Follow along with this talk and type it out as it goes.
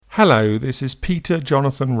Hello, this is Peter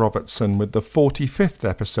Jonathan Robertson with the 45th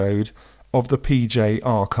episode of the PJ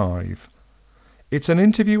Archive. It's an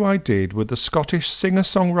interview I did with the Scottish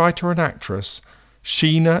singer-songwriter and actress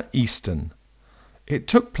SHEENA Easton. It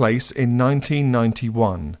took place in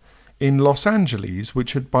 1991 in Los Angeles,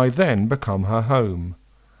 which had by then become her home.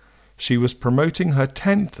 She was promoting her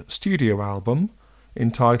 10th studio album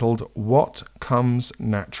entitled What Comes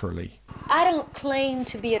Naturally. I don't claim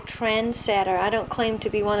to be a trendsetter. I don't claim to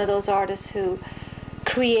be one of those artists who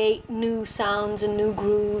create new sounds and new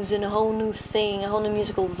grooves and a whole new thing, a whole new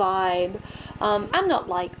musical vibe. I'm not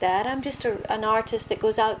like that. I'm just an artist that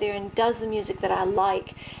goes out there and does the music that I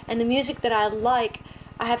like. And the music that I like,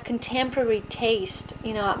 I have contemporary taste.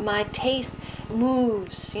 You know, my taste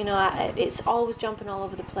moves. You know, it's always jumping all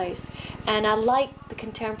over the place. And I like the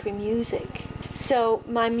contemporary music. So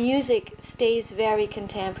my music stays very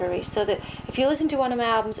contemporary, so that if you listen to one of my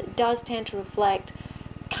albums, it does tend to reflect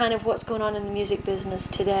kind of what's going on in the music business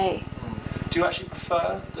today. Do you actually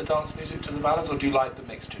prefer the dance music to the ballads, or do you like the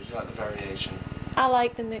mixture? Do you like the variation? I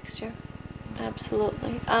like the mixture,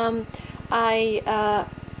 absolutely.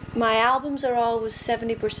 My albums are always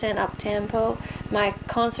 70% up-tempo. My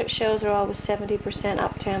concert shows are always 70%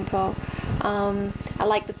 up-tempo. I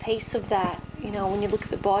like the pace of that, you know, when you look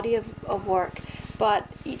at the body of work. But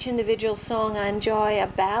each individual song, I enjoy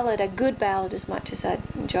a good ballad as much as I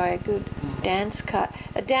enjoy a good dance cut.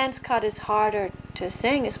 A dance cut is harder to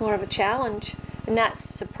sing. It's more of a challenge. And that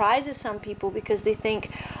surprises some people because they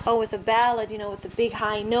think, oh, with a ballad, you know, with the big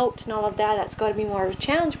high notes and all of that, that's got to be more of a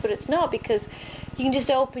challenge. But it's not, because you can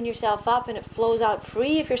just open yourself up and it flows out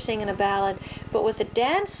free if you're singing a ballad. But with a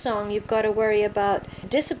dance song, you've got to worry about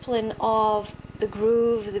discipline of the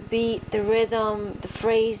groove, the beat, the rhythm, the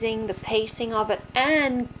phrasing, the pacing of it,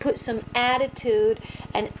 and put some attitude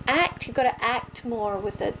and act. You've got to act more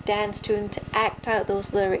with a dance tune to act out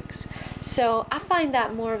those lyrics. So I find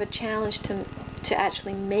that more of a challenge to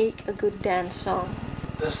actually make a good dance song.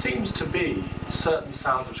 There seems to be certain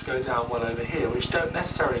sounds which go down well over here, which don't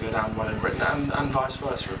necessarily go down well in Britain, and vice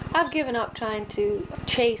versa. I've given up trying to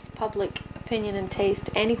chase public opinion and taste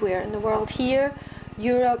anywhere in the world. Here,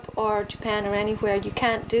 Europe or Japan or anywhere, you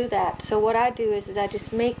can't do that. So what I do is I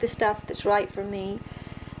just make the stuff that's right for me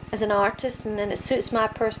as an artist, and then it suits my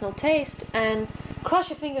personal taste, and cross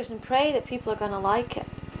your fingers and pray that people are going to like it.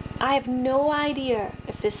 I have no idea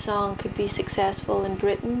if this song could be successful in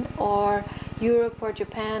Britain or Europe or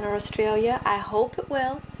Japan or Australia. I hope it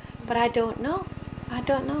will, but I don't know.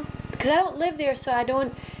 Because I don't live there, so I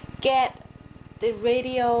don't get the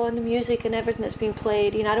radio and the music and everything that's being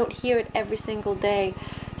played. You know, I don't hear it every single day.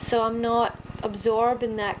 So I'm not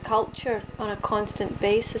absorbing that culture on a constant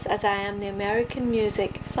basis as I am the American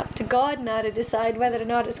music. It's up to God now to decide whether or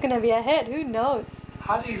not it's going to be a hit. Who knows?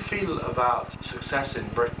 How do you feel about success in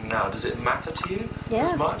Britain now? Does it matter to you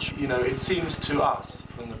as much? You know, it seems to us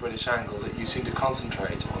from the British angle that you seem to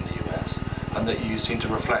concentrate on the US and that you seem to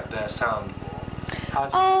reflect their sound more. How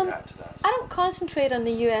do you react to that? I don't concentrate on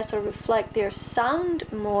the US or reflect their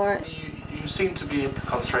sound more. You seem to be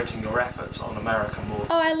concentrating your efforts on America more.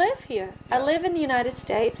 Oh, I live here. Yeah. I live in the United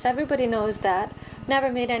States. Everybody knows that.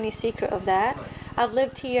 Never made any secret of that. Right. I've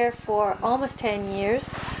lived here for almost 10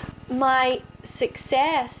 years. My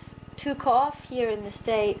success took off here in the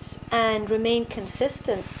States and remained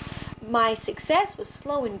consistent. My success was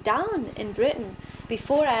slowing down in Britain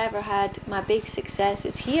before I ever had my big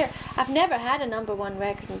successes here. I've never had a #1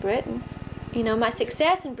 record in Britain. You know, my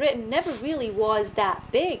success in Britain never really was that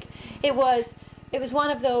big. It was one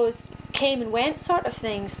of those came and went sort of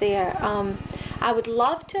things there. I would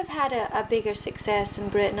love to have had a bigger success in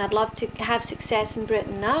Britain. I'd love to have success in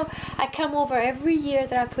Britain now. I come over every year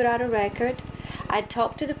that I put out a record. I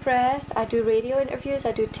talk to the press, I do radio interviews,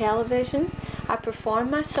 I do television, I perform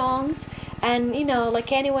my songs, and, you know,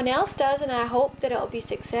 like anyone else does, and I hope that it'll be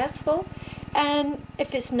successful. And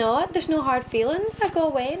if it's not, there's no hard feelings. I go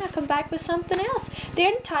away and I come back with something else.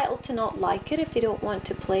 They're entitled to not like it if they don't want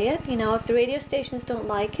to play it. You know, if the radio stations don't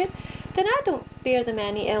like it, then I don't bear them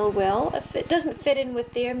any ill will. If it doesn't fit in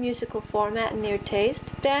with their musical format and their taste,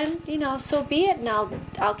 then, you know, so be it. And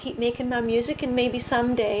I'll keep making my music, and maybe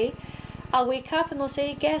someday I'll wake up and they'll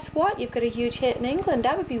say, guess what, you've got a huge hit in England.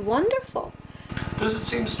 That would be wonderful. Does it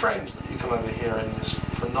seem strange that you come over here and it's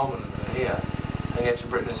phenomenal over here, and yet in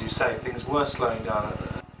Britain, as you say, things were slowing down?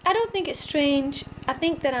 I don't think it's strange. I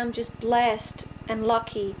think that I'm just blessed and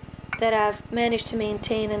lucky that I've managed to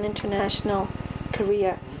maintain an international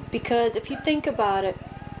career. Because if you think about it,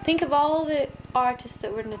 think of all the artists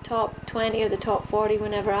that were in the top 20 or the top 40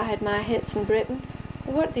 whenever I had my hits in Britain.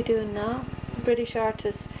 What are they doing now? The British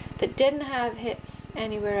artists that didn't have hits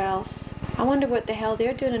anywhere else. I wonder what the hell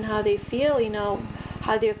they're doing and how they feel, you know,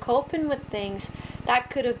 how they're coping with things. That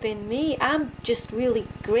could have been me. I'm just really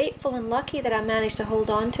grateful and lucky that I managed to hold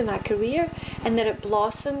on to my career and that it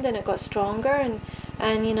blossomed and it got stronger,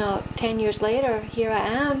 and you know, 10 years later, here I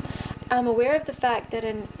am. I'm aware of the fact that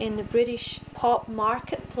in the British pop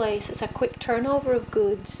marketplace, it's a quick turnover of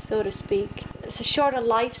goods, so to speak. It's a shorter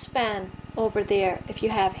lifespan over there if you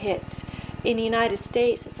have hits. In the United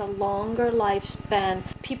States, it's a longer lifespan.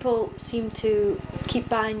 People seem to keep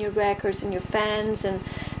buying your records, and your fans and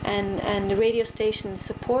the radio stations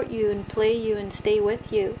support you and play you and stay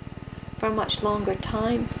with you for a much longer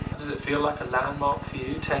time. Does it feel like a landmark for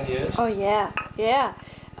you, 10 years? Oh yeah, yeah.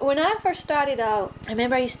 When I first started out, I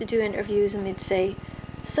remember I used to do interviews and they'd say,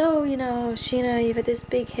 so, you know, Sheena, you've had this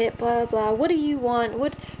big hit, blah, blah, what do you want?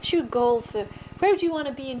 What's your goal for, where do you want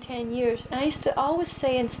to be in 10 years? And I used to always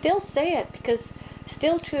say, and still say it, because it's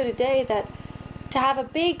still true today, that to have a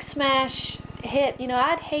big smash hit, you know,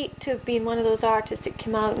 I'd hate to have been one of those artists that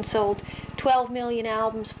came out and sold 12 million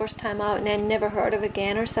albums first time out and then never heard of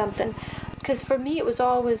again or something. Because for me it was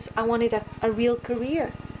always, I wanted a real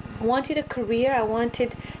career. I wanted a career, I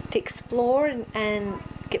wanted to explore and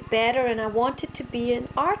get better, and I wanted to be an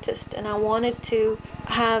artist, and I wanted to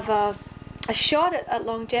have a shot at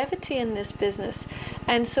longevity in this business.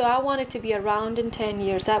 And so I wanted to be around in 10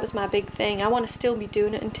 years. That was my big thing. I want to still be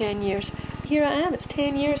doing it in 10 years. Here I am, it's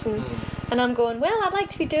 10 years, and I'm going, well, I'd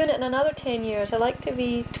like to be doing it in another 10 years. I'd like to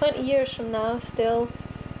be 20 years from now still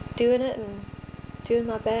doing it and doing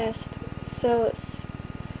my best. So it's,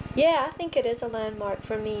 yeah, I think it is a landmark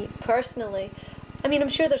for me personally. I mean, I'm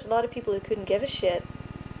sure there's a lot of people who couldn't give a shit,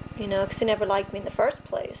 you know, because they never liked me in the first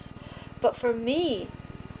place. But for me,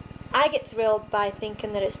 I get thrilled by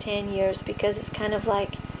thinking that it's 10 years, because it's kind of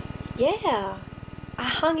like, yeah, I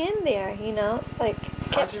hung in there, you know, it's like,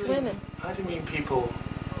 kept swimming. How do you mean people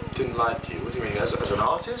didn't like you? What do you mean, as an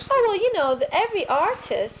artist? Oh, well, you know, every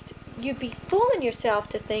artist, you'd be fooling yourself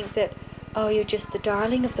to think that, oh, you're just the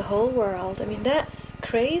darling of the whole world. I mean, that's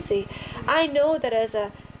crazy. I know that as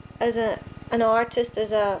an artist,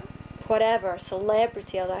 as a whatever,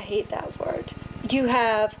 celebrity, although I hate that word, you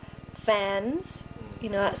have fans, you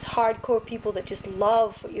know, it's hardcore people that just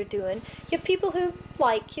love what you're doing. You have people who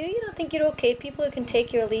like you, you know, think you're okay, people who can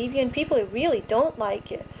take you or leave you, and people who really don't like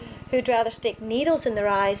you, who'd rather stick needles in their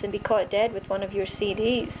eyes than be caught dead with one of your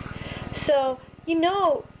CDs. So, you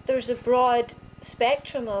know, there's a broad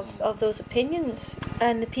spectrum of those opinions,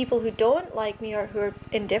 and the people who don't like me or who are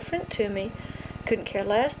indifferent to me couldn't care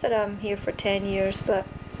less that I'm here for 10 years, but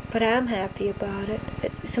I'm happy about it.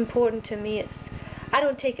 It's important to me. I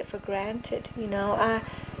don't take it for granted, you know.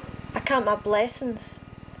 I count my blessings,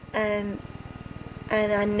 and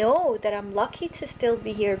I know that I'm lucky to still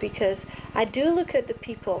be here, because I do look at the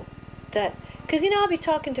people that, because, you know, I'll be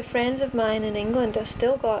talking to friends of mine in England. I've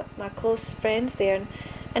still got my close friends there,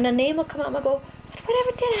 and a name will come up and I go,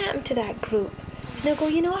 whatever did happen to that group? And they'll go,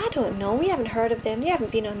 you know, I don't know, we haven't heard of them, they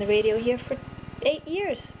haven't been on the radio here for 8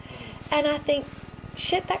 years. And I think,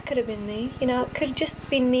 shit, that could have been me, you know, it could have just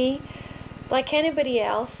been me, like anybody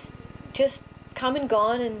else, just come and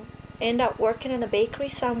gone and end up working in a bakery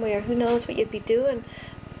somewhere. Who knows what you'd be doing?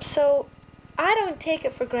 So I don't take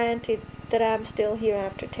it for granted that I'm still here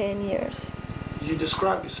after 10 years. You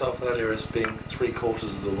described yourself earlier as being 3/4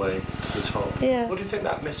 of the way to the top. Yeah. What do you think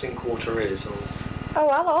that missing quarter is? Or? Oh,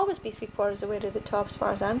 I'll always be 3/4 of the way to the top as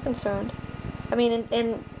far as I'm concerned. I mean,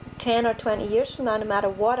 in 10 or 20 years from now, no matter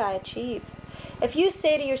what I achieve, if you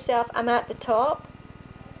say to yourself, I'm at the top,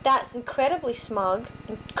 that's incredibly smug,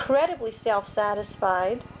 incredibly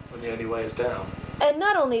self-satisfied. When the only way is down. And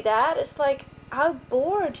not only that, it's like how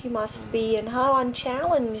bored you must be, and how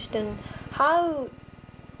unchallenged, and how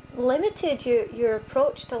limited your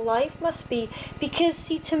approach to life must be. Because,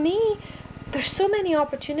 see, to me, there's so many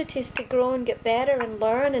opportunities to grow and get better and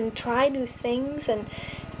learn and try new things. And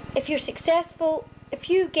if you're successful, if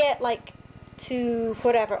you get like to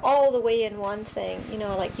whatever, all the way in one thing, you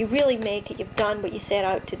know, like you really make it, you've done what you set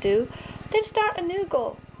out to do, then start a new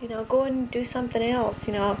goal, you know, go and do something else,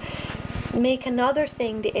 you know, make another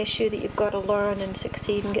thing the issue that you've got to learn and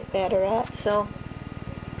succeed and get better at. So,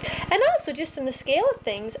 and also just in the scale of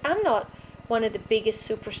things, I'm not one of the biggest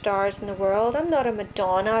superstars in the world. I'm not a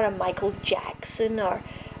Madonna or a Michael Jackson or,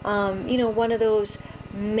 you know, one of those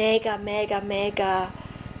mega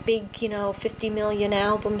big, you know, 50 million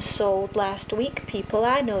albums sold last week people.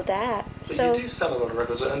 I know that. But so you do sell a lot of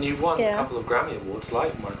records, and you've won a couple of Grammy Awards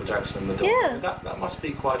like Michael Jackson and Madonna. Yeah. I mean, that must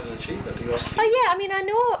be quite an achievement. You must oh yeah, I mean, I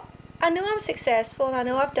know I know I'm successful, and I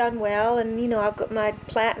know I've done well, and you know, I've got my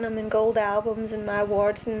platinum and gold albums and my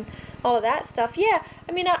awards and all of that stuff. Yeah,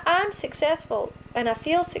 I mean, I'm successful, and I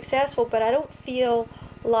feel successful, but I don't feel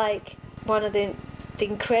like one of the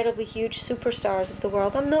incredibly huge superstars of the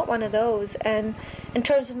world. I'm not one of those. And in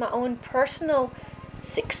terms of my own personal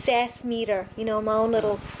success meter, you know, my own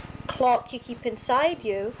little clock you keep inside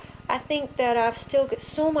you, I think that I've still got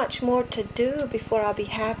so much more to do before I'll be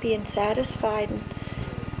happy and satisfied, and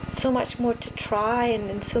so much more to try,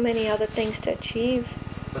 and so many other things to achieve.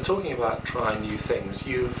 But talking about trying new things,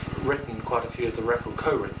 you've written quite a few of the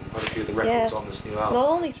co-written quite a few of the records on this new album. Well,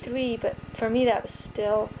 only 3, but for me that was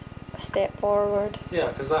still a step forward. Yeah,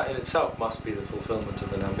 because that in itself must be the fulfillment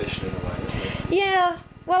of an ambition in a way, isn't it? Yeah,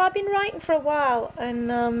 well, I've been writing for a while,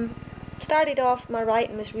 and started off, my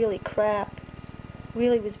writing was really crap.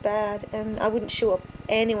 Really was bad, and I wouldn't show up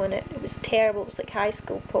anyone. It was terrible. It was like high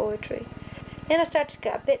school poetry. Then I started to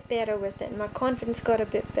get a bit better with it, and my confidence got a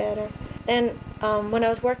bit better. Then when I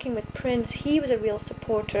was working with Prince, he was a real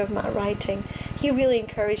supporter of my writing. He really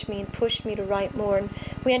encouraged me and pushed me to write more, and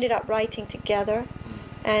we ended up writing together.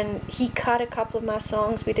 And he cut a couple of my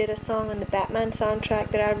songs. We did a song on the Batman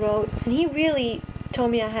soundtrack that I wrote, and he really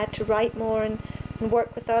told me I had to write more and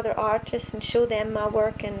work with other artists and show them my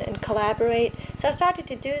work and collaborate. So I started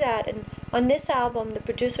to do that, and on this album the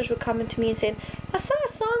producers were coming to me and saying, I saw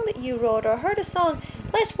a song that you wrote, or heard a song,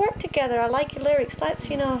 let's work together, I like your lyrics,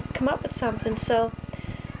 let's, you know, come up with something. So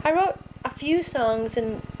I wrote a few songs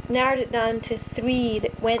and narrowed it down to 3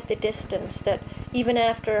 that went the distance, that even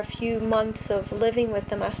after a few months of living with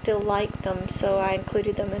them I still liked them, so I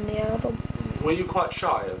included them in the album. Were you quite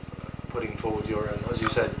shy of putting forward your own, as you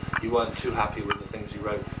said, you weren't too happy with the things you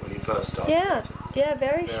wrote when you first started? Yeah,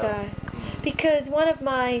 very shy. Because one of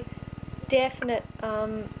my definite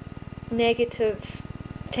negative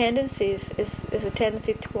tendencies is a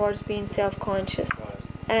tendency towards being self-conscious,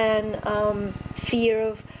 and fear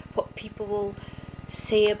of what people will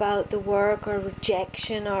say about the work, or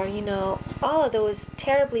rejection, or, you know, all of those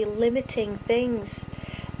terribly limiting things.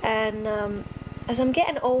 And as I'm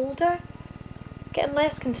getting older, getting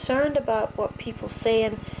less concerned about what people say,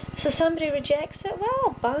 and so somebody rejects it, well,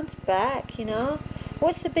 I'll bounce back, you know.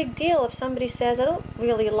 What's the big deal if somebody says, I don't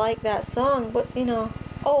really like that song? What's, you know,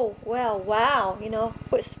 oh, well, wow, you know,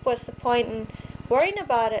 what's the point in worrying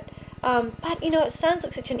about it? But, you know, it sounds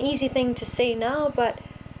like such an easy thing to say now, but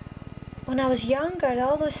when I was younger,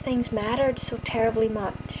 all those things mattered so terribly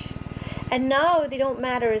much. And now they don't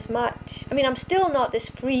matter as much. I mean, I'm still not this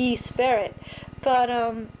free spirit, but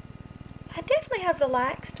I definitely have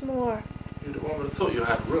relaxed more. Well, I would have thought you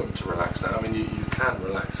had room to relax now. I mean, you can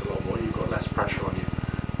relax a lot more. You've got less pressure on you.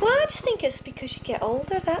 Well, I just think it's because you get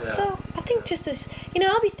older, that's all. I think just as, you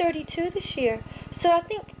know, I'll be 32 this year. So I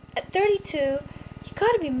think at 32, you've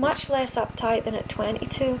got to be much less uptight than at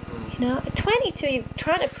 22. You know, at 22, you're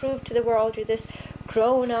trying to prove to the world you're this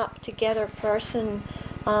grown-up, together person.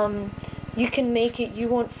 You can make it, you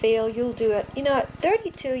won't fail, you'll do it. You know, at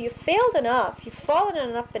 32, you've failed enough. You've fallen on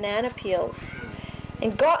enough banana peels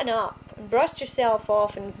and gotten up and brushed yourself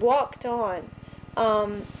off and walked on,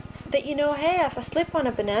 that, you know, hey, if I slip on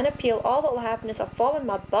a banana peel, all that will happen is I'll fall on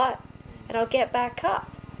my butt and I'll get back up.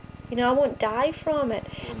 You know, I won't die from it.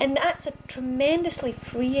 And that's a tremendously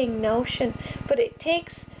freeing notion, but it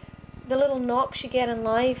takes the little knocks you get in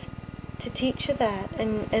life to teach you that,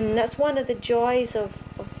 and that's one of the joys of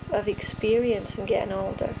experience and getting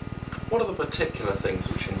older. What are the particular things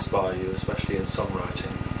which inspire you, especially in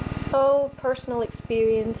songwriting? Oh, personal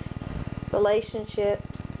experience,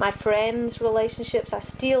 relationships, my friends' relationships. I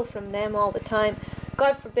steal from them all the time.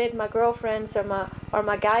 God forbid my girlfriends or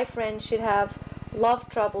my guy friends should have love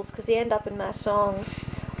troubles, because they end up in my songs.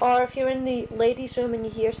 Or if you're in the ladies' room and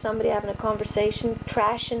you hear somebody having a conversation,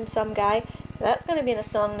 trashing some guy, that's going to be in a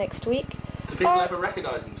song next week. Do people ever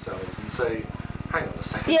recognise themselves and say, hang on a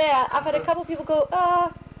second? Yeah, I've had a couple of people go,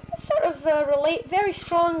 sort of relate very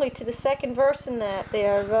strongly to the second verse in that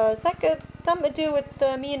there. Is that got something to do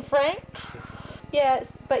with me and Frank? Yes,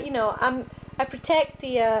 but you know, I protect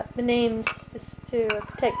the names just to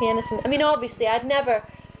protect the innocent. I mean, obviously, I'd never,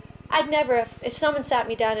 if someone sat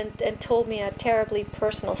me down and told me a terribly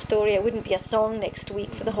personal story, it wouldn't be a song next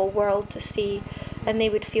week for the whole world to see, and they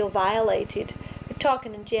would feel violated. We're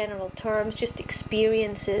talking in general terms, just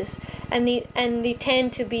experiences, and they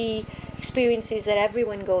tend to be experiences that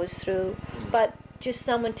everyone goes through, but just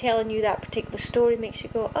someone telling you that particular story makes you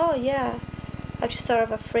go, oh yeah, I just thought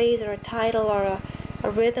of a phrase or a title or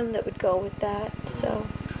a rhythm that would go with that. So,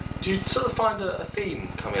 do you sort of find a theme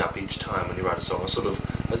coming up each time when you write a song, or sort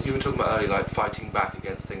of, as you were talking about earlier, like fighting back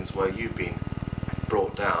against things where you've been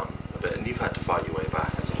brought down a bit and you've had to fight your way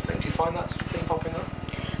back, that sort of thing? Do you find that sort of thing popping up?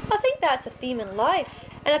 I think that's a theme in life.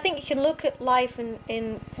 And I think you can look at life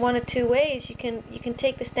in one of two ways. You can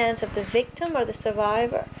take the stance of the victim or the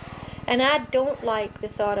survivor. And I don't like the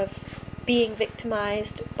thought of being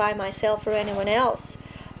victimized by myself or anyone else,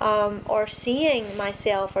 or seeing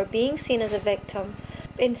myself or being seen as a victim.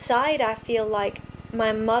 Inside, I feel like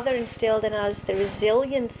my mother instilled in us the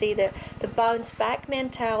resiliency, the bounce back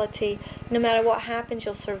mentality. No matter what happens,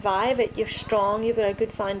 you'll survive it. You're strong, you've got a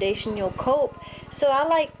good foundation, you'll cope. So I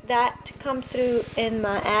like that to come through in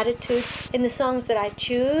my attitude, in the songs that I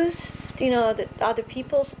choose, that other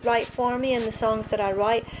people write for me, and the songs that I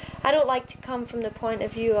write. I don't like to come from the point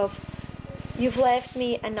of view of, you've left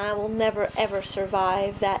me and I will never ever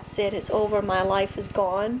survive. That's it, it's over, my life is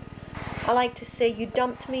gone. I like to say, you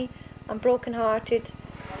dumped me, I'm broken-hearted,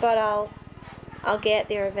 but I'll get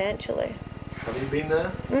there eventually. Have you been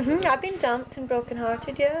there? I've been dumped and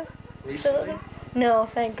broken-hearted, yeah. Recently? No,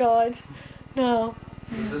 thank God. No.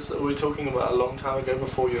 Is this, were we talking about a long time ago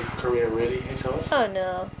before your career really hit off? Oh,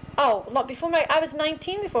 no. Oh, not before I was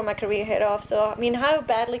 19 before my career hit off, so, I mean, how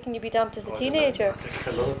badly can you be dumped as a teenager? I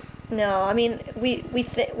think a lot. No, I mean,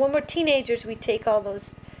 when we're teenagers, we take all those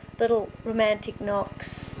little romantic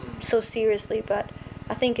knocks so seriously, but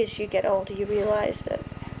I think as you get older, you realize that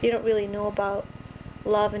you don't really know about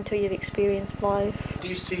love until you've experienced life. Do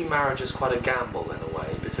you see marriage as quite a gamble in a way?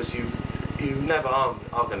 Because you never are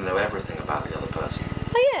going to know everything about the other person.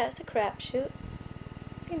 Oh yeah, it's a crapshoot.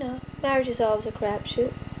 Marriage is always a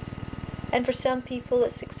crapshoot. And for some people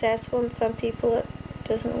it's successful, and some people it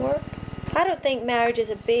doesn't work. I don't think marriage is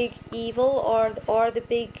a big evil or the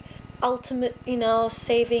big ultimate,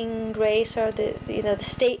 saving grace, or the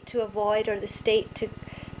state to avoid, or the state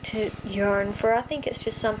to yearn for. I think it's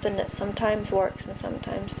just something that sometimes works and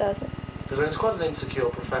sometimes doesn't. Because it's quite an insecure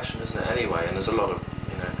profession, isn't it, anyway? And there's a lot of,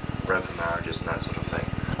 broken marriages and that sort of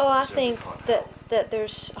thing. Oh, I think that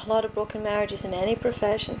there's a lot of broken marriages in any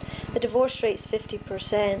profession. The divorce rate's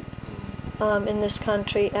 50% in this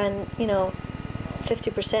country, and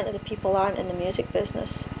 50% of the people aren't in the music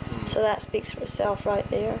business. So that speaks for itself right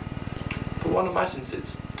there. But one imagines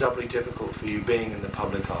it's doubly difficult for you being in the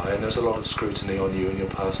public eye, and there's a lot of scrutiny on you and your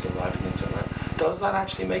personal life and things like that. Does that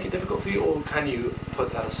actually make it difficult for you, or can you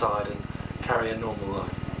put that aside and carry a normal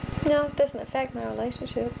life? No, it doesn't affect my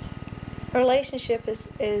relationships. A relationship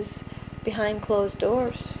is behind closed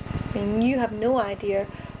doors. I mean, you have no idea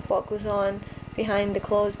what goes on behind the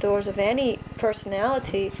closed doors of any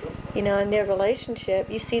personality, in their relationship.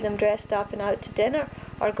 You see them dressed up and out to dinner,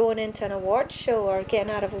 or going into an awards show, or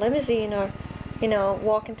getting out of a limousine, or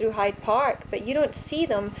walking through Hyde Park, but you don't see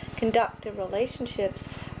them conduct relationships.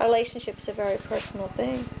 A relationship is a very personal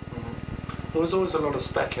thing. There was always a lot of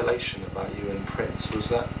speculation about you in Prince. Was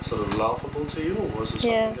that sort of laughable to you, or was there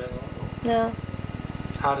something going on? No.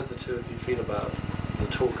 How did the two of you feel about the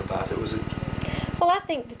talk about it? Was it? Well, I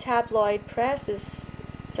think the tabloid press is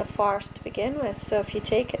a farce to begin with. So if you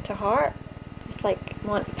take it to heart, it's like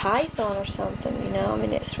Monty Python or something. I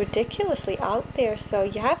mean, it's ridiculously out there. So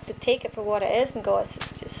you have to take it for what it is and go, it's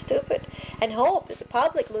just stupid, and hope that the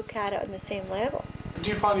public look at it on the same level. Do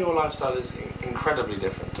you find your lifestyle is incredibly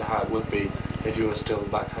different to how it would be if you were still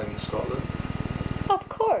back home in Scotland? Of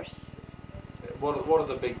course. What are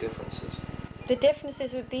the big differences? The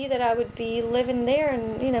differences would be that I would be living there,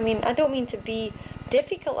 and I don't mean to be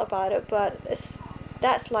difficult about it, but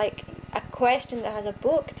that's like a question that has a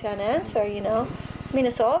book to an answer. I mean,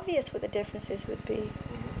 it's obvious what the differences would be.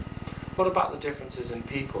 What about the differences in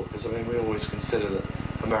people? Because we always consider that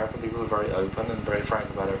American people are very open and very frank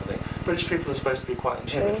about everything. British people are supposed to be quite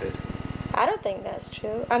inhibited. True. I don't think that's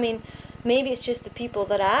true. I mean, maybe it's just the people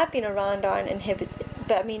that I've been around aren't inhibited.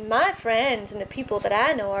 But I mean, my friends and the people that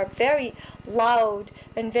I know are very loud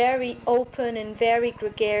and very open and very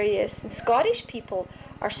gregarious. And Scottish people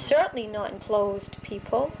are certainly not enclosed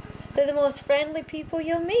people. They're the most friendly people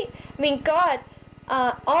you'll meet. I mean, God,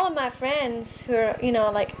 all of my friends who are,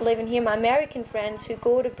 like living here, my American friends who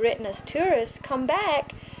go to Britain as tourists, come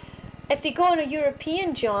back. If they go on a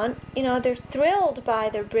European jaunt, they're thrilled by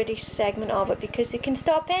their British segment of it, because they can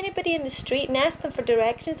stop anybody in the street and ask them for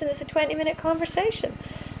directions, and it's a 20-minute conversation.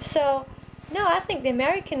 So, no, I think the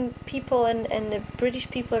American people and the British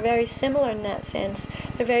people are very similar in that sense.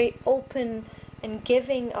 They're very open and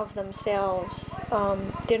giving of themselves.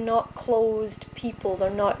 They're not closed people. They're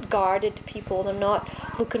not guarded people. They're not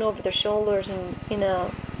looking over their shoulders and,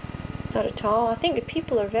 not at all. I think the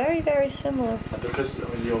people are very, very similar. Because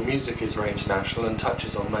your music is very international and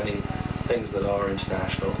touches on many things that are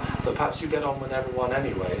international, but perhaps you get on with everyone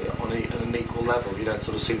anyway on an equal level. You don't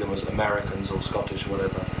sort of see them as Americans or Scottish or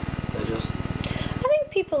whatever. They're just... I think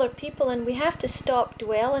people are people, and we have to stop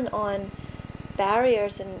dwelling on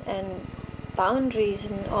barriers and boundaries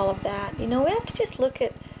and all of that. We have to just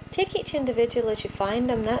take each individual as you find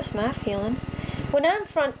them. That's my feeling. When I'm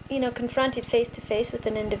confronted face to face with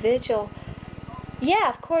an individual, yeah,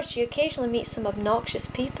 of course, you occasionally meet some obnoxious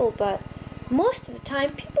people, but most of the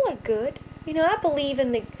time, people are good. I believe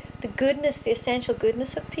in the goodness, the essential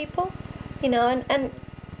goodness of people, and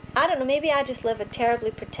I don't know, maybe I just live a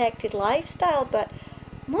terribly protected lifestyle, but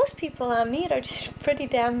most people I meet are just pretty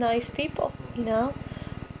damn nice people, no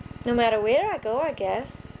matter where I go, I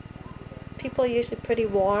guess. People are usually pretty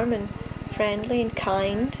warm and friendly and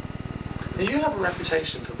kind. You have a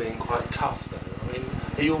reputation for being quite tough, though. I mean,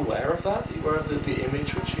 are you aware of that? Are you aware of the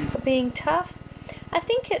image which you... Being tough? I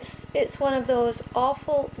think it's one of those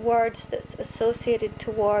awful words that's associated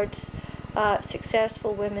towards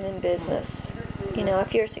successful women in business.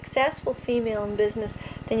 If you're a successful female in business,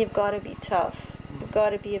 then you've got to be tough. You've got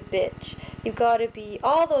to be a bitch. You've got to be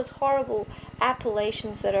all those horrible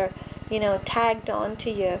appellations that are, tagged onto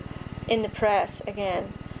you in the press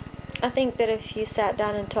again. I think that if you sat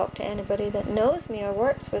down and talked to anybody that knows me or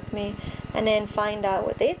works with me, and then find out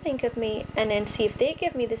what they think of me, and then see if they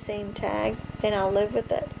give me the same tag, then I'll live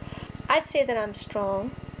with it. I'd say that I'm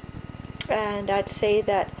strong, and I'd say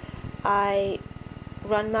that I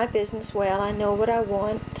run my business well. I know what I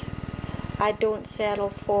want. I don't settle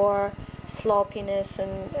for sloppiness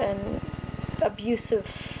and abusive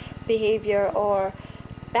behavior or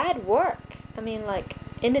bad work. I mean, like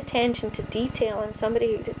inattention to detail and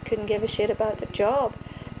somebody who couldn't give a shit about their job.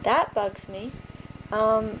 That bugs me.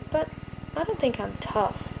 But I don't think I'm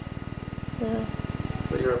tough. No.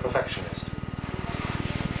 But you're a perfectionist.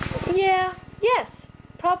 Yeah, yes,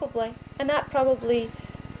 probably. And that probably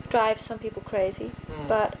drives some people crazy.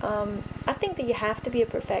 But I think that you have to be a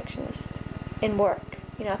perfectionist in work.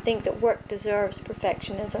 I think that work deserves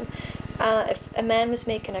perfectionism. If a man was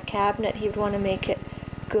making a cabinet, he would want to make it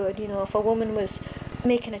good. If a woman was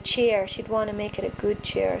making a chair, she'd want to make it a good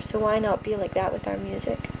chair. So why not be like that with our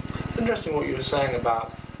music? It's interesting what you were saying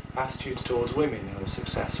about attitudes towards women who are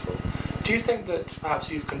successful. Do you think that perhaps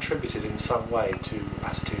you've contributed in some way to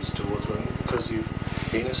attitudes towards women because you've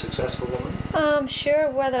been a successful woman? Sure,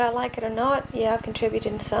 whether I like it or not, yeah, I've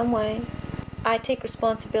contributed in some way. I take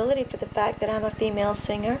responsibility for the fact that I'm a female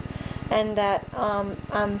singer and that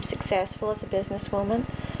I'm successful as a businesswoman.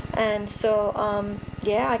 And so,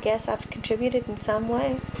 yeah, I guess I've contributed in some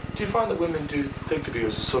way. Do you find that women do think of you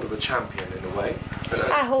as a sort of a champion in a way?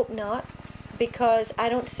 I hope not, because I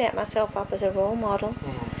don't set myself up as a role model.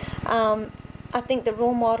 I think the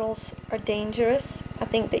role models are dangerous. I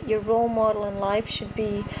think that your role model in life should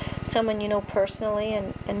be someone you know personally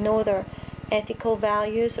and know their ethical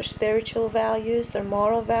values, their spiritual values, their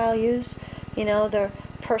moral values, their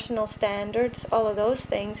personal standards, all of those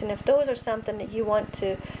things. And if those are something that you want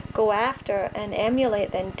to go after and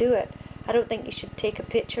emulate, then do it. I don't think you should take a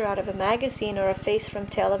picture out of a magazine or a face from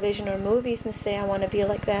television or movies and say, I want to be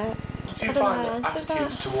like that. Do you find that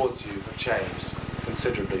attitudes towards you have changed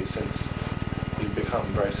considerably since you've become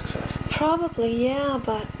very successful? Probably, yeah,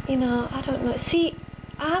 but, I don't know. See,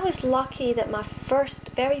 I was lucky that my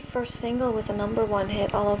very first single was a #1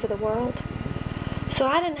 hit all over the world. So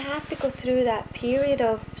I didn't have to go through that period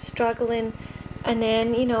of struggling and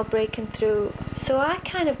then, breaking through. So I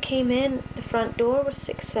kind of came in the front door with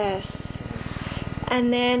success.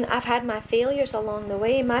 And then I've had my failures along the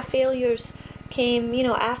way. My failures came,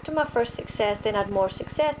 after my first success, then I had more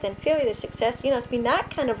success, then failure, success. It's been that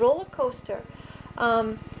kind of roller coaster.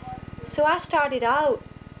 So I started out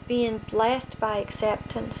being blessed by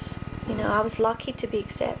acceptance. I was lucky to be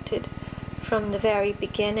accepted from the very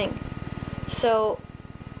beginning. So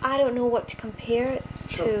I don't know what to compare it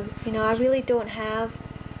to. I really don't have,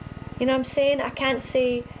 what I'm saying? I can't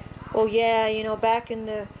say, oh yeah, back in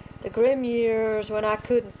the grim years when I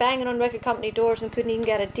couldn't, banging on record company doors and couldn't even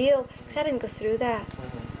get a deal, because I didn't go through that.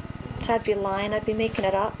 So I'd be lying, I'd be making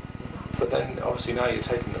it up. But then obviously now you're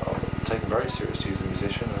taking very seriously as a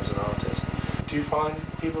musician and as an artist. Do you find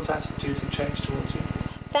people's attitudes have changed towards you?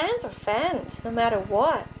 Fans are fans, no matter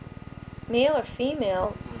what. Male or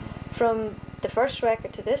female, from the first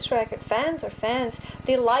record to this record, fans are fans.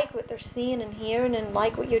 They like what they're seeing and hearing and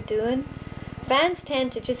like what you're doing. Fans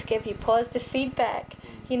tend to just give you positive feedback.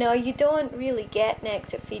 You don't really get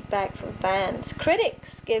negative feedback from fans.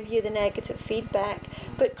 Critics give you the negative feedback,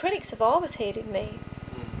 but critics have always hated me.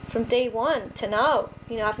 From day one to now.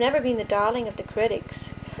 I've never been the darling of the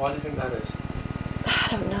critics. Why do you think that is? I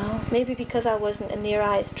don't know. Maybe because I wasn't in their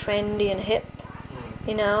eyes trendy and hip.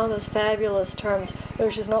 Those fabulous terms.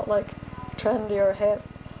 She's not like trendy or hip.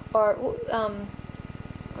 Or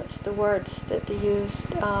what's the words that they used,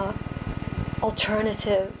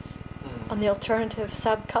 alternative, on the alternative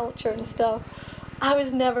subculture and stuff. I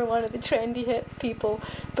was never one of the trendy hip people.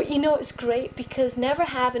 But you know, it's great because never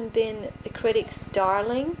having been the critics'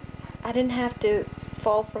 darling, I didn't have to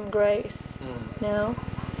fall from grace, you know?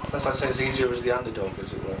 That's like saying it's easier as the underdog,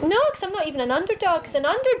 as it were. No, because I'm not even an underdog, because an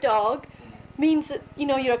underdog means that, you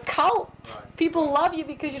know, you're a cult. Right. People love you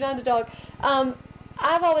because you're an underdog.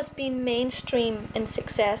 I've always been mainstream and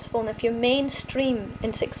successful, and if you're mainstream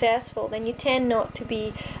and successful, then you tend not to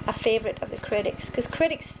be a favourite of the critics, because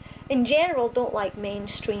critics in general don't like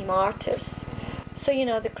mainstream artists. So, you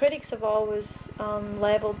know, the critics have always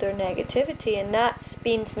levelled their negativity, and that's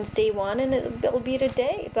been since day one, and it'll be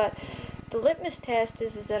today. But the litmus test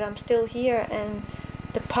is that I'm still here, and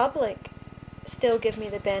the public still give me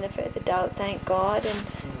the benefit of the doubt, thank God,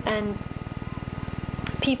 and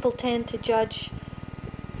people tend to judge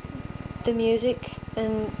the music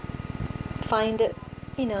and find it,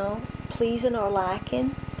 you know, pleasing or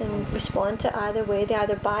lacking, and respond to either way. They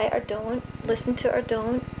either buy it or don't, listen to it or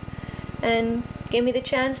don't, and give me the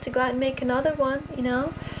chance to go out and make another one, you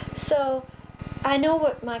know. So I know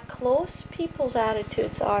what my close people's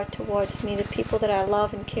attitudes are towards me, the people that I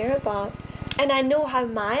love and care about. And I know how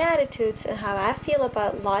my attitudes and how I feel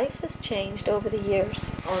about life has changed over the years.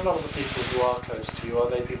 Are a lot of the people who are close to you, are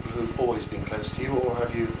they people who've always been close to you, or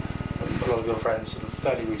have you, a lot of your friends, sort of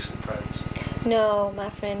fairly recent friends? No, my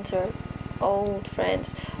friends are old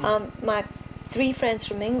friends. My 3 friends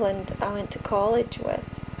from England I went to college with.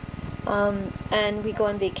 And we go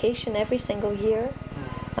on vacation every single year.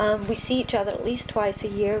 We see each other at least twice a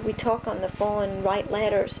year. We talk on the phone, write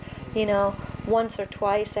letters, you know, once or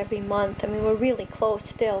twice every month. I mean, we're really close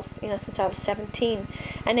still, you know, since I was 17.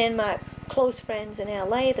 And then my close friends in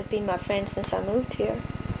LA, they've been my friends since I moved here.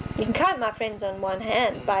 You can count my friends on one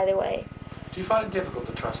hand, by the way. Do you find it difficult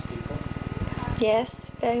to trust people? Yes,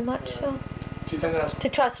 very much so. Do you think that's... To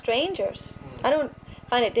trust strangers. I don't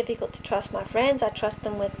find it difficult to trust my friends. I trust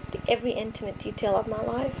them with every intimate detail of my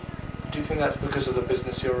life. Do you think that's because of the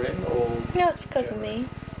business you're in, or...? No, it's because of me.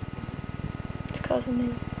 It's because of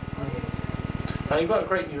me. Now, you've got a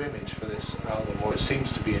great new image for this album, or it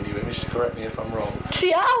seems to be a new image, to correct me if I'm wrong. See,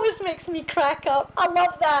 that always makes me crack up. I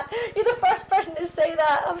love that. You're the first person to say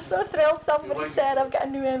that. I'm so thrilled somebody said I've got a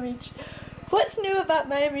new image. What's new about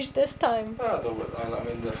my image this time? Well, I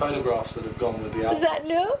mean, the photographs that have gone with the album. Is that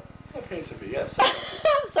new? Okay to be, yes. I'm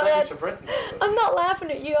sorry. To Britain. I'm not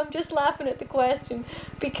laughing at you. I'm just laughing at the question,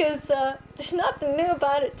 because there's nothing new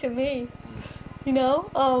about it to me. You know,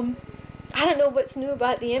 I don't know what's new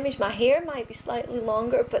about the image. My hair might be slightly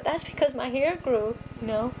longer, but that's because my hair grew. You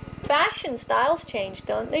know, fashion styles change,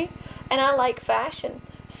 don't they? And I like fashion.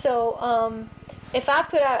 So if I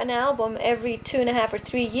put out an album every 2.5 or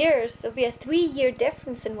 3 years, there'll be a 3-year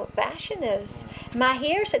difference in what fashion is. My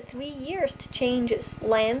hair's had 3 years to change its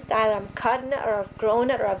length. Either I'm cutting it, or I've grown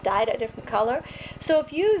it, or I've dyed it a different color. So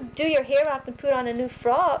if you do your hair up and put on a new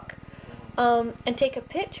frock, and take a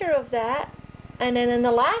picture of that, and then in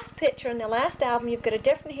the last picture, in the last album, you've got a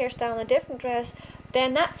different hairstyle and a different dress,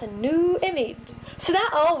 then that's a new image. So that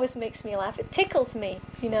always makes me laugh. It tickles me,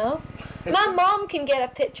 you know. My mom can get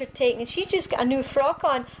a picture taken, and she's just got a new frock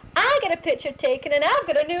on. I get a picture taken, and I've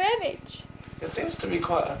got a new image. It seems to be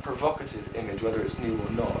quite a provocative image, whether it's new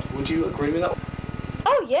or not. Would you agree with that?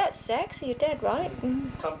 Oh, yeah, it's sexy. You're dead right.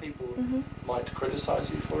 Some people might criticise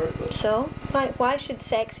you for it, but... So? Why should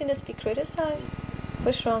sexiness be criticised?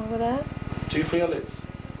 What's wrong with that? Do you feel it's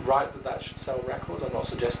right that that should sell records? I'm not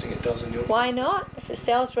suggesting it does in your case. Why not? If it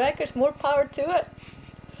sells records, more power to it.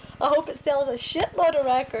 I hope it sells a shitload of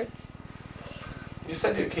records. You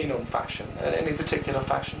said you're keen on fashion. Any particular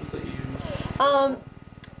fashions that you...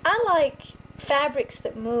 I like fabrics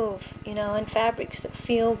that move, you know, and fabrics that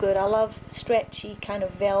feel good. I love stretchy kind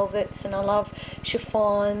of velvets, and I love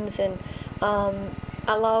chiffons, and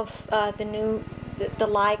I love the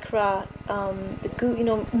lycra, you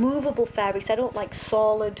know, movable fabrics. I don't like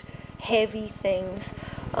solid, heavy things.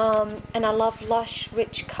 And I love lush,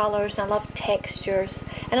 rich colors, and I love textures,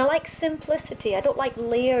 and I like simplicity. I don't like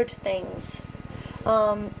layered things.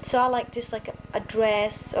 So I like just like a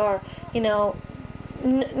dress, or, you know,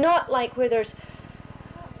 not like where there's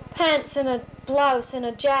pants and a blouse and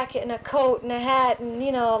a jacket and a coat and a hat, and,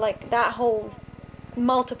 you know, like that whole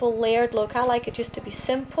multiple layered look. I like it just to be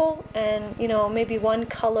simple, and, you know, maybe one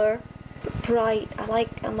color, bright.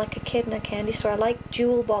 I'm like a kid in a candy store. I like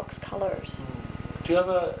jewel box colors. Do you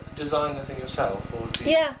ever design anything yourself, or do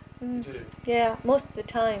you? Yeah. You do? Yeah, most of the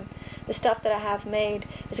time. The stuff that I have made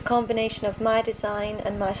is a combination of my design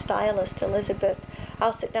and my stylist, Elizabeth.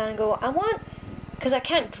 I'll sit down and go, I want because I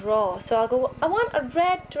can't draw. So I'll go, I want a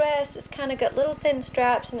red dress that's kind of got little thin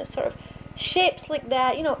straps and it's sort of shapes like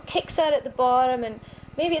that, you know, it kicks out at the bottom and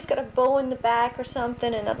maybe it's got a bow in the back or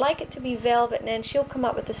something, and I'd like it to be velvet, and then she'll come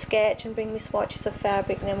up with a sketch and bring me swatches of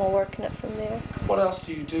fabric, and then we'll work on it from there. What else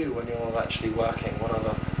do you do when you're actually working?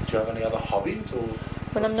 Do you have any other hobbies? Or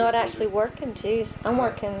when I'm not actually working, geez, I'm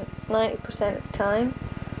working 90% of the time.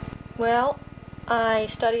 Well, I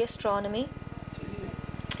study astronomy.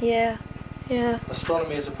 Do you? Yeah.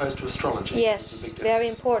 Astronomy as opposed to astrology? Yes, very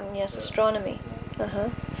important, yes, yeah. Astronomy.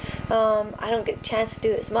 I don't get a chance to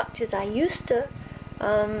do it as much as I used to,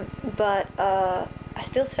 but I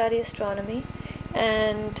still study astronomy.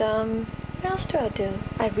 And what else do I do?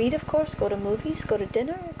 I read, of course, go to movies, go to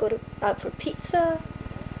dinner, out for pizza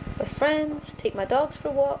with friends, take my dogs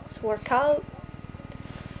for walks, work out,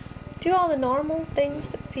 do all the normal things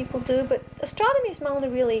that people do. But astronomy is my only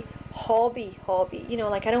really hobby, you know,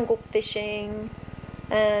 like I don't go fishing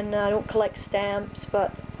and I don't collect stamps,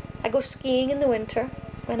 but I go skiing in the winter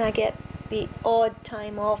when I get the odd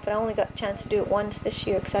time off, but I only got a chance to do it once this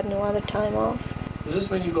year because I had no other time off. Does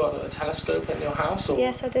this mean you've got a telescope in your house, or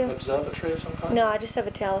yes, I do. An observatory of some kind? No, I just have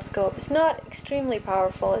a telescope. It's not extremely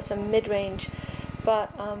powerful, it's a mid-range,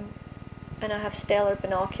 but and I have stellar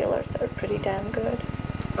binoculars that are pretty damn good.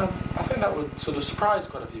 I think that would sort of surprise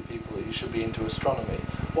quite a few people that you should be into astronomy.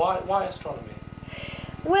 Why astronomy?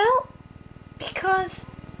 Well, because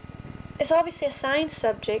it's obviously a science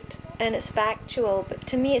subject and it's factual, but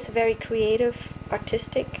to me it's a very creative,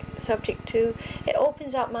 artistic subject too. It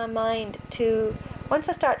opens up my mind to, once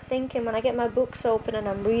I start thinking, when I get my books open and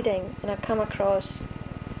I'm reading and I come across,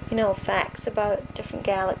 you know, facts about different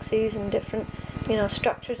galaxies and different, you know,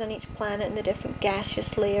 structures on each planet and the different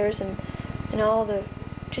gaseous layers and all the,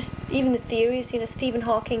 just even the theories. You know, Stephen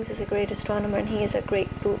Hawking is a great astronomer and he has a great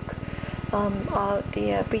book,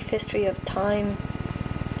 The Brief History of Time,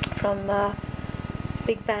 from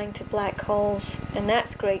Big Bang to black holes, and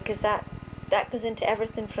that's great because that goes into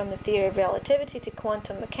everything from the theory of relativity to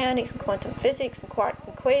quantum mechanics and quantum physics and quarks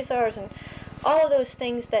and quasars and all of those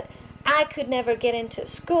things that I could never get into at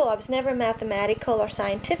school. I was never mathematical or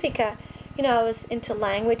scientific. You know, I was into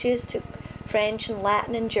languages, took French and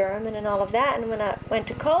Latin and German and all of that, and when I went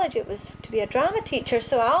to college it was to be a drama teacher,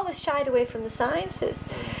 so I always shied away from the sciences.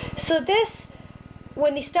 So this,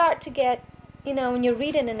 when they start to get, you know, when you're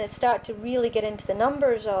reading and it start to really get into the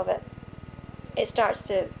numbers of it, it starts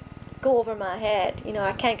to go over my head. You know,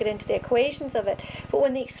 I can't get into the equations of it. But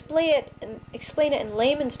when they explain it in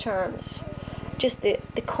layman's terms, just the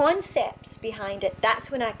concepts behind it,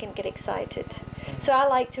 that's when I can get excited. So I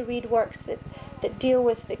like to read works that deal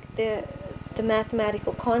with the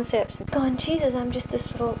mathematical concepts. And going, Jesus, I'm just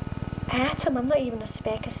this little atom. I'm not even a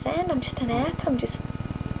speck of sand. I'm just an atom, just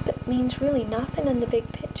that means really nothing in the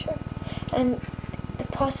big picture. And the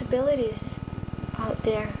possibilities out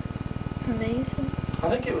there are amazing. I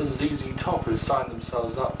think it was ZZ Top who signed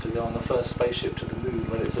themselves up to go on the first spaceship to the moon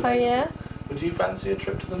when it's available. Oh yeah? Would you fancy a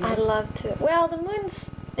trip to the moon? I'd love to. Well, the moon's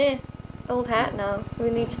old hat now. Who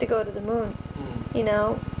needs to go to the moon? You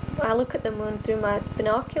know, I look at the moon through my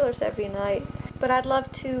binoculars every night. But I'd love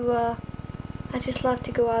to, I just love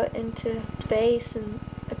to go out into space, and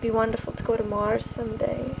it'd be wonderful to go to Mars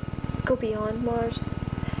someday. Go beyond Mars.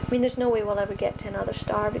 I mean, there's no way we'll ever get to another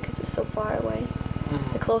star because it's so far away.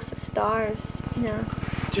 The closest stars, you know.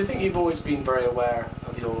 Do you think you've always been very aware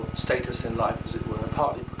of your status in life, as it were,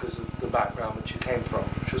 partly because of the background which you came from,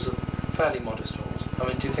 which was a fairly modest one? I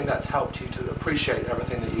mean, do you think that's helped you to appreciate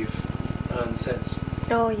everything that you've earned since?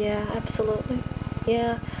 Oh yeah, absolutely.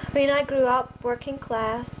 Yeah. I mean, I grew up working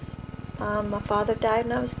class. My father died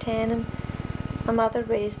when I was 10, and my mother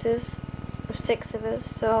raised us. There were 6 of us,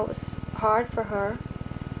 so it was hard for her.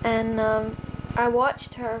 And I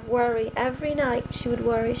watched her worry every night. She would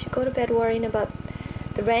worry. She'd go to bed worrying about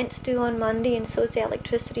the rent's due on Monday, and so's the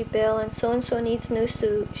electricity bill, and so needs new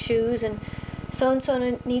shoes, and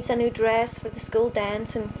so needs a new dress for the school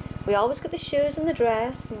dance, and we always got the shoes and the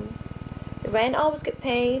dress, and the rent always got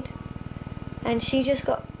paid. And she just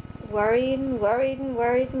got worried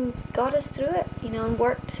and got us through it, you know, and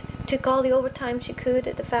worked, took all the overtime she could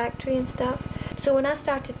at the factory and stuff. So when I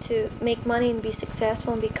started to make money and be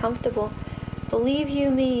successful and be comfortable, believe you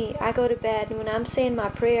me, I go to bed and when I'm saying my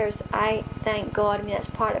prayers, I thank God. I mean, that's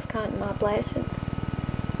part of counting my blessings,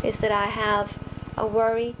 is that I have a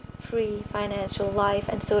worry-free financial life,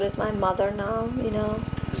 and so does my mother now, you know.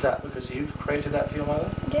 Is that because you've created that for your mother?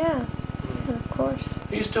 Yeah, of course.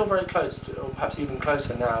 Are you still very close to, or perhaps even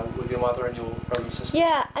closer now, with your mother and your brother and sister?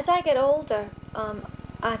 Yeah, as I get older,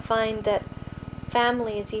 I find that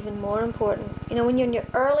family is even more important. You know, when you're in your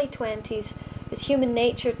early 20s, it's human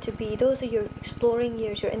nature to be, those are your exploring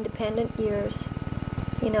years, your independent years.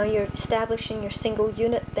 You know, you're establishing your single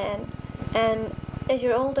unit then. And as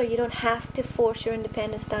you're older, you don't have to force your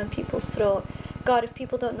independence down people's throat. God, if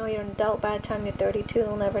people don't know you're an adult by the time you're 32,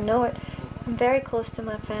 they'll never know it. I'm very close to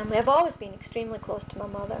my family. I've always been extremely close to my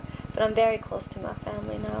mother, but I'm very close to my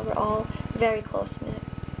family now. We're all very close-knit.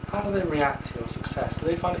 How do they react to your success? Do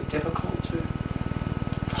they find it difficult to...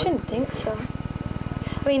 I shouldn't think so.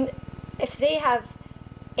 I mean, if they have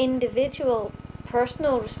individual,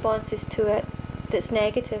 personal responses to it that's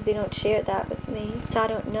negative, they don't share that with me, so I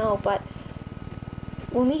don't know. But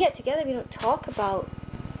when we get together, we don't talk about...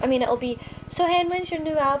 I mean, it'll be, so Hen, when's your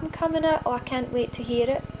new album coming out? Oh, I can't wait to hear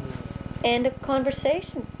it. End of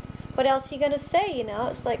conversation. What else are you going to say, you know?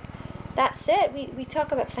 It's like, that's it. We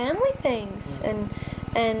talk about family things. And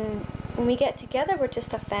when we get together, we're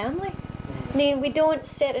just a family. I mean, we don't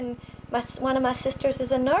sit and... one of my sisters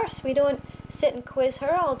is a nurse. We don't sit and quiz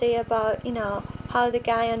her all day about, you know, how the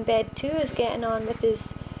guy on bed 2 is getting on with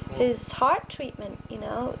his heart treatment, you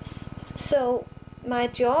know. So my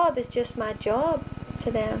job is just my job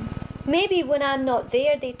to them. Maybe when I'm not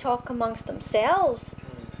there, they talk amongst themselves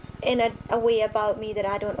in a way about me that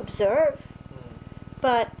I don't observe.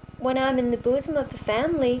 But when I'm in the bosom of the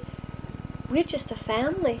family, we're just a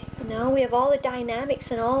family, you know. We have all the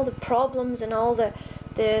dynamics and all the problems and all the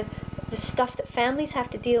stuff that families have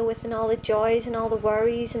to deal with, and all the joys and all the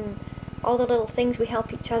worries and all the little things we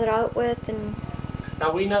help each other out with. And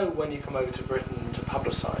now, we know when you come over to Britain to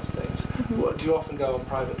publicise things, do you often go on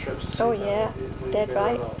private trips to see oh them? yeah, dead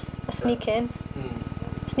right. I sneak in.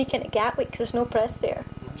 Sneak in at Gatwick because there's no press there.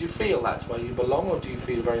 Do you feel that's where you belong, or do you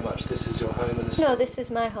feel very much this is your home? And No, this is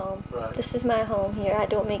my home. Right. This is my home here. I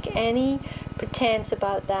don't make any pretense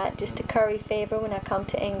about that just to curry favour when I come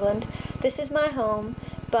to England. This is my home,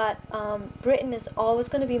 but Britain is always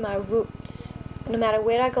going to be my roots. No matter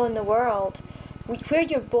where I go in the world, where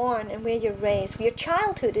you're born and where you're raised, your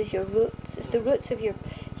childhood is your roots. It's the roots of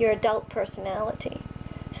your adult personality.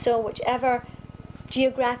 So whichever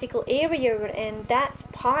geographical area you're in, that's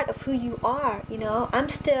part of who you are, you know. I'm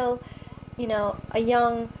still, you know, a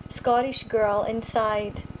young Scottish girl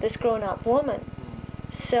inside this grown-up woman.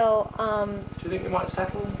 So, do you think you might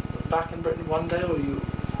settle back in Britain one day, or you...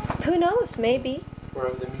 Who knows, maybe.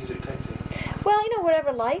 Wherever the music takes you? Well, you know,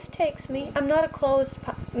 wherever life takes me. I'm not a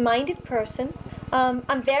closed-minded person.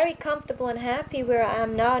 I'm very comfortable and happy where I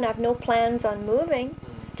am now, and I have no plans on moving.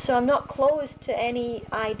 So I'm not closed to any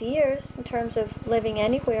ideas in terms of living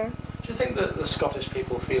anywhere. Do you think that the Scottish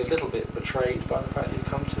people feel a little bit betrayed by the fact you've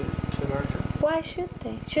come to America? Why should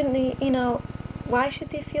they? Shouldn't they, you know, why should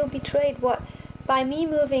they feel betrayed? What, by me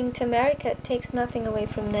moving to America, it takes nothing away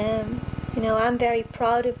from them. You know, I'm very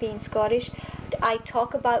proud of being Scottish. I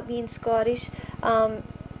talk about being Scottish.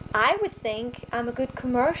 I would think I'm a good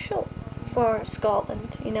commercial for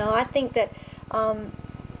Scotland. You know, I think that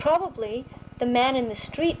probably the man in the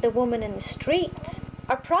street, the woman in the street,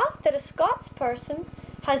 are proud that a Scots person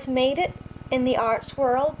has made it in the arts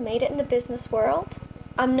world, made it in the business world.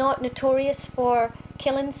 I'm not notorious for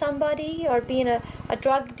killing somebody or being a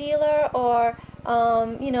drug dealer or,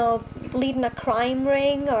 you know, leading a crime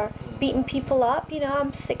ring or beating people up. You know,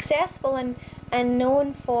 I'm successful and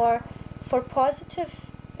known for positive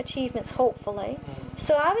achievements, hopefully.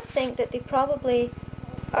 So I would think that they probably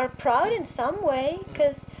are proud in some way,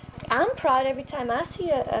 because I'm proud every time I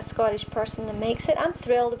see a Scottish person that makes it. I'm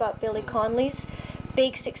thrilled about Billy Connolly's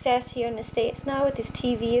big success here in the States now with his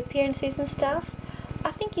TV appearances and stuff.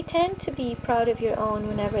 I think you tend to be proud of your own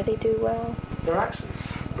whenever they do well. Their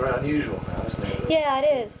accent's very unusual now, isn't it? Yeah, it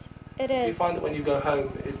is. It is. Do you find that when you go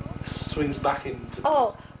home, it swings back into...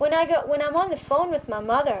 Oh, when I'm on the phone with my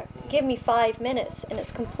mother, give me 5 minutes and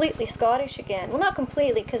it's completely Scottish again. Well, not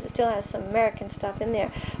completely, because it still has some American stuff in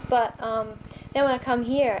there. But then when I come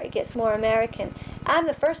here, it gets more American. I'm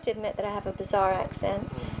the first to admit that I have a bizarre accent.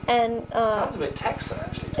 And sounds a bit Texan,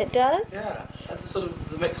 actually. It does? Yeah, that's sort of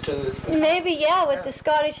the mixture that's become. Maybe, yeah, with the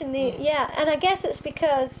Scottish and the, yeah. And I guess it's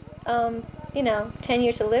because, you know, 10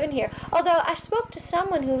 years of living here. Although I spoke to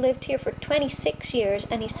someone who lived here for 26 years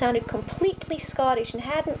and he sounded completely Scottish and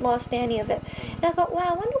hadn't lost any of it. And I thought, wow,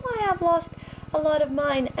 I wonder why I've lost a lot of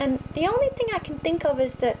mine. And the only thing I can think of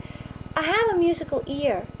is that I have a musical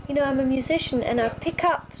ear. You know, I'm a musician and I pick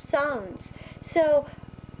up sounds. So,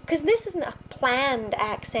 because this isn't a planned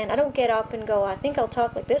accent. I don't get up and go, I think I'll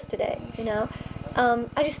talk like this today, you know.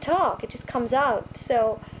 I just talk. It just comes out.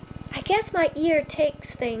 So I guess my ear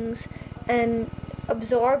takes things and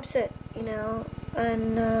absorbs it, you know.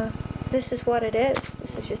 And this is what it is.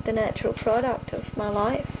 This is just the natural product of my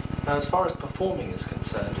life. Now, as far as performing is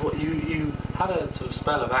concerned, what you had a sort of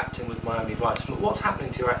spell of acting with Miami Vice. What's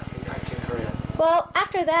happening to your acting career? Well,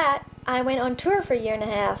 after that, I went on tour for a year and a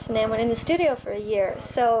half, and then went in the studio for a year.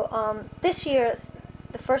 So this year,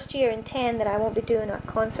 the first year in 10 that I won't be doing a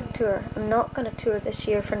concert tour. I'm not going to tour this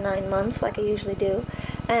year for 9 months like I usually do.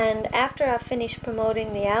 And after I finish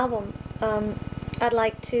promoting the album, I'd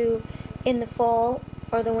like to, in the fall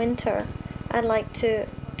or the winter, I'd like to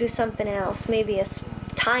do something else, maybe a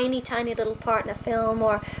tiny little part in a film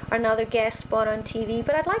or another guest spot on TV,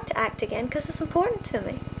 but I'd like to act again because it's important to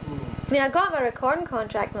me. I mean, I got my recording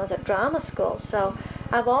contract when I was at drama school, so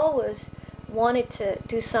I've always wanted to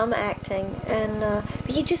do some acting, and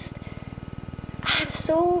but I'm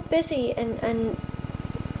so busy, and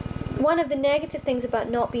one of the negative things about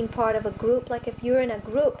not being part of a group, like if you're in a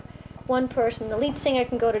group, one person, the lead singer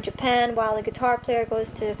can go to Japan while the guitar player goes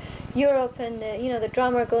to Europe, and the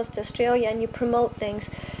drummer goes to Australia, and you promote things.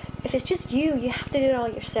 If it's just you have to do it all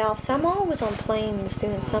yourself. So I'm always on planes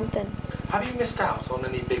doing something. Have you missed out on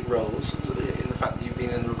any big roles in the fact that you've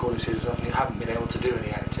been in the recording studios and you haven't been able to do any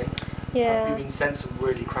acting? Yeah. Have you been sent some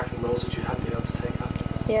really cracking roles that you haven't been able to take up?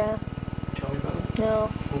 Yeah. Tell me about them.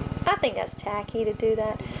 No. I think that's tacky to do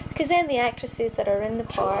that. Because then the actresses that are in the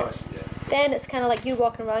parts, then it's kind of like you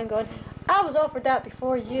walking around going, I was offered that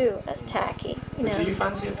before you. That's tacky. You know. Do you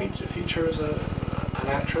fancy a future as an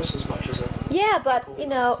actress as much as a... Yeah, but,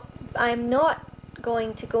 I'm not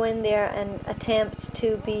going to go in there and attempt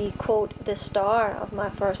to be, quote, the star of my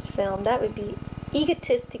first film. That would be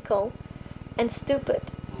egotistical and stupid.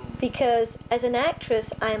 Because as an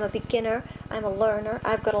actress, I'm a beginner, I'm a learner,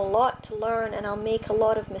 I've got a lot to learn, and I'll make a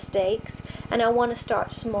lot of mistakes, and I want to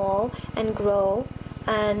start small and grow,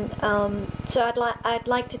 and so I'd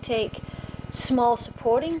like to take small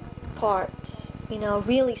supporting parts,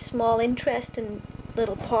 really small interest in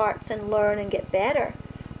little parts, and learn and get better.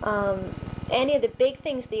 Any of the big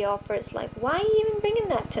things they offer, it's like, why are you even bringing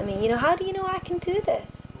that to me? How do you know I can do this?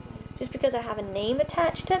 Just because I have a name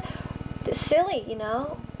attached to it? It's silly,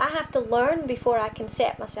 I have to learn before I can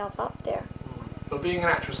set myself up there. But being an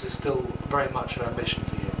actress is still very much an ambition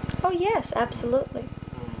for you. Oh yes, absolutely.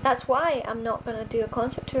 That's why I'm not going to do a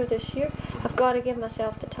concert tour this year. I've got to give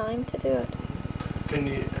myself the time to do it.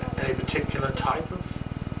 Any particular type of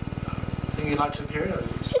thing you'd like to appear in?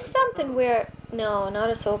 Just something where, no, not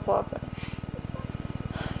a soap opera.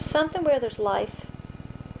 Something where there's life.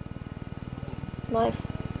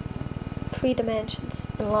 3 dimensions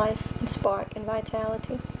in life, and spark and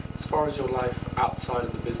vitality. As far as your life outside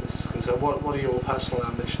of the business is concerned, what are your personal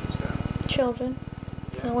ambitions now? Children.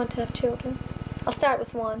 Yeah. I want to have children. I'll start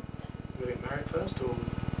with one. You get married first, or?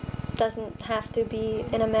 Doesn't have to be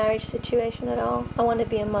in a marriage situation at all. I want to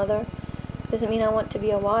be a mother. Doesn't mean I want to be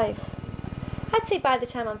a wife. I'd say by the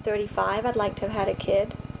time I'm 35, I'd like to have had a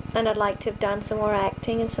kid. And I'd like to have done some more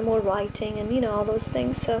acting and some more writing and, all those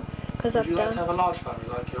things. So, because Would you like to have a large family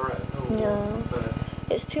like your own? Or no.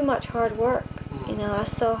 It's too much hard work. I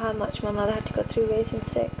saw how much my mother had to go through raising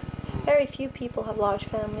 6. Very few people have large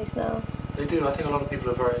families now. They do. I think a lot of people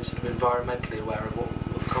are very sort of environmentally aware of what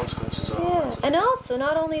the consequences are. Yeah, and also,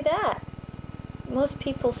 not only that, most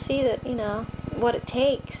people see that, what it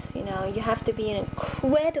takes. You have to be an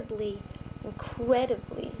incredibly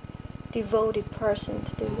devoted person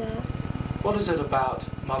to do that. What is it about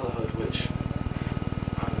motherhood which,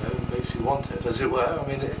 I don't know, makes you want it, as it were? I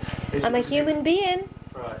mean, I'm a human being.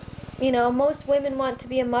 Right. Most women want to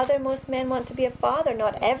be a mother, most men want to be a father.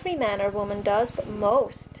 Not every man or woman does, but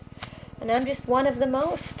most. And I'm just one of the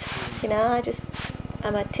most.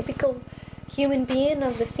 I'm a typical human being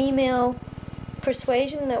of the female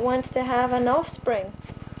persuasion that wants to have an offspring.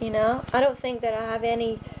 I don't think that I have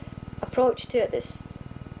any approach to it that's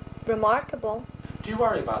remarkable. Do you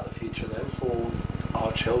worry about the future, though, for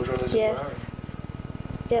our children, as it were?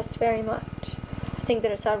 Yes, very much. I think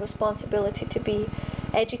that it's our responsibility to be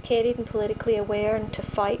educated and politically aware and to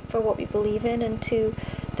fight for what we believe in, and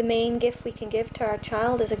the main gift we can give to our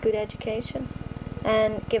child is a good education,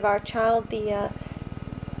 and give our child the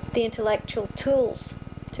intellectual tools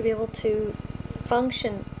to be able to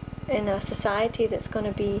function in a society that's going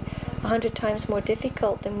to be 100 times more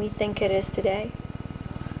difficult than we think it is today.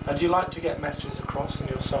 And do you like to get messages across in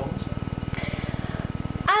your songs?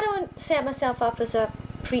 I don't set myself up as a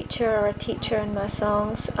preacher or a teacher in my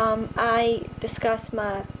songs. I discuss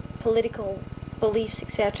my political beliefs,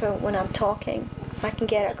 etc. when I'm talking. I can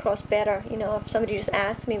get it across better. If somebody just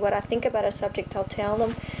asks me what I think about a subject, I'll tell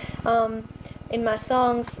them. In my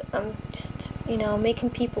songs, I'm just,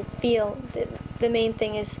 making people feel. The main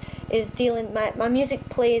thing is dealing. My music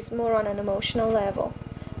plays more on an emotional level.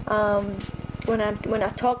 When I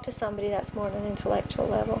talk to somebody, that's more on an intellectual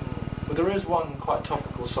level. Well, there is one quite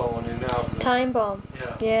topical musical song on your new album. Time Bomb.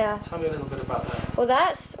 Yeah. Tell me a little bit about that. Well,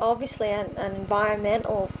 that's obviously an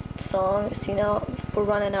environmental song. It's, you know, we're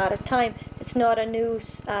running out of time. It's not a new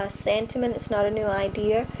sentiment. It's not a new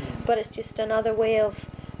idea, but it's just another way of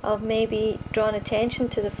maybe drawing attention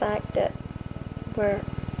to the fact that we're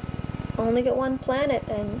only got one planet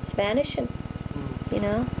and it's vanishing. You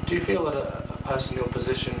know. Do you feel that a person in your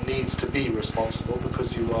position needs to be responsible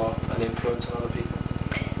because you are an influence on other people?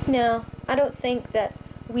 No, I don't think that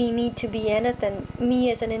we need to be anything. Me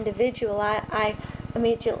as an individual, I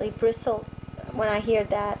immediately bristle when I hear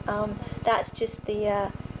that. That's just the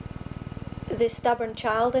stubborn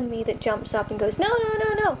child in me that jumps up and goes, no, no,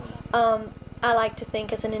 no, no. I like to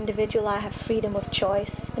think as an individual I have freedom of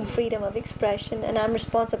choice and freedom of expression, and I'm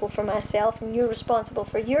responsible for myself, and you're responsible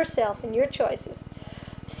for yourself and your choices.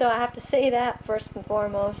 So I have to say that first and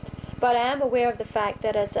foremost. But I am aware of the fact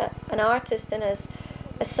that as an artist and as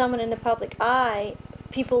someone in the public eye,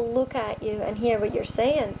 people look at you and hear what you're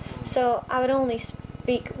saying. So I would only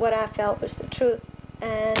speak what I felt was the truth,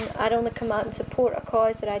 and I'd only come out and support a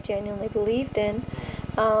cause that I genuinely believed in.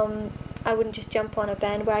 I wouldn't just jump on a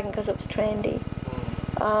bandwagon because it was trendy.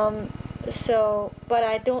 But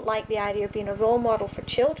I don't like the idea of being a role model for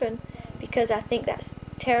children, because I think that's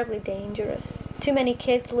terribly dangerous. Too many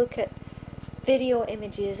kids look at video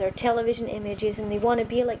images or television images and they want to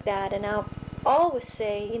be like that, and I'll always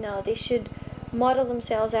say, you know, they should model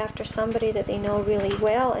themselves after somebody that they know really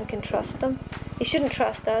well and can trust them. They shouldn't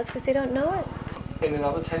trust us because they don't know us. In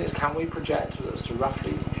another 10 years, can we project as to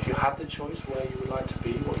roughly, if you had the choice, where you would like to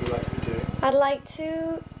be, what you would like to be doing? I'd like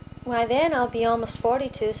to, by then I'll be almost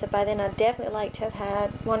 42, so by then I'd definitely like to have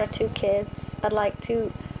had 1 or 2 kids. I'd like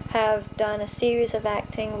to have done a series of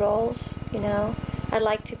acting roles, you know. I'd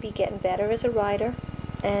like to be getting better as a writer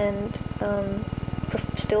and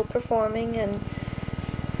still performing and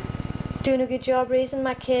doing a good job raising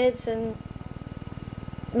my kids and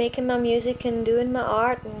making my music and doing my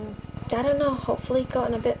art, and I don't know, hopefully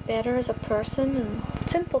gotten a bit better as a person, and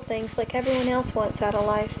simple things like everyone else wants out of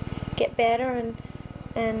life. Get better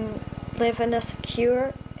and live in a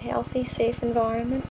secure, healthy, safe environment.